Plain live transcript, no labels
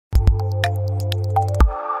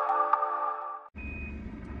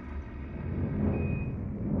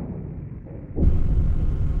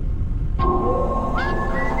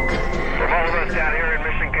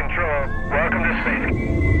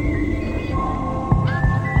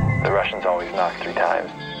Russians always knock 3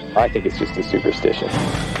 times. I think it's just a superstition.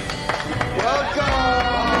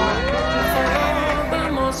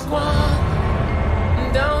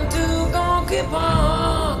 Down to Gonky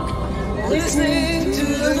Park, listening to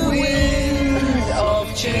the wind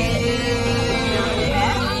of change.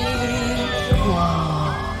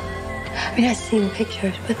 Wow. I mean, I've seen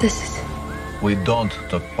pictures, but this is... We don't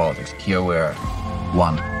talk politics. Here we are.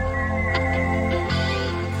 One.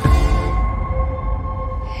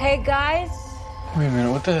 Hey, guys. Wait a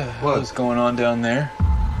minute, what the hell is going on down there?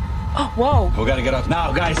 Oh, whoa. We gotta get up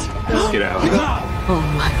now, guys. Let's get out. Oh,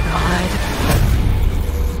 my God.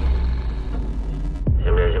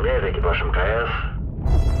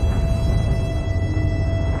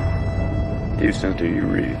 Houston, do you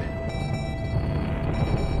read?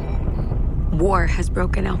 War has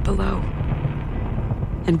broken out below.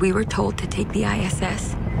 And we were told to take the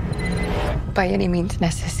I.S.S. by any means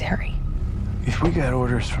necessary. If we got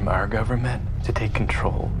orders from our government to take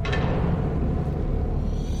control,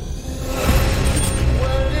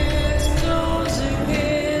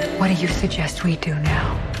 what do you suggest we do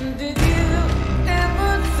now? Did you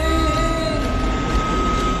ever think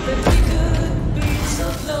that we could be so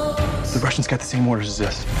close? the Russians got the same orders as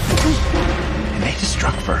us. And they just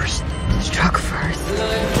struck first. Struck first.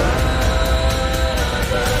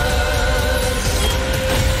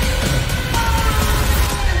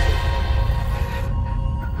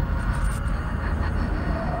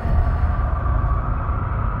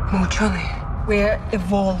 Mutually, we're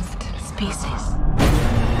evolved species.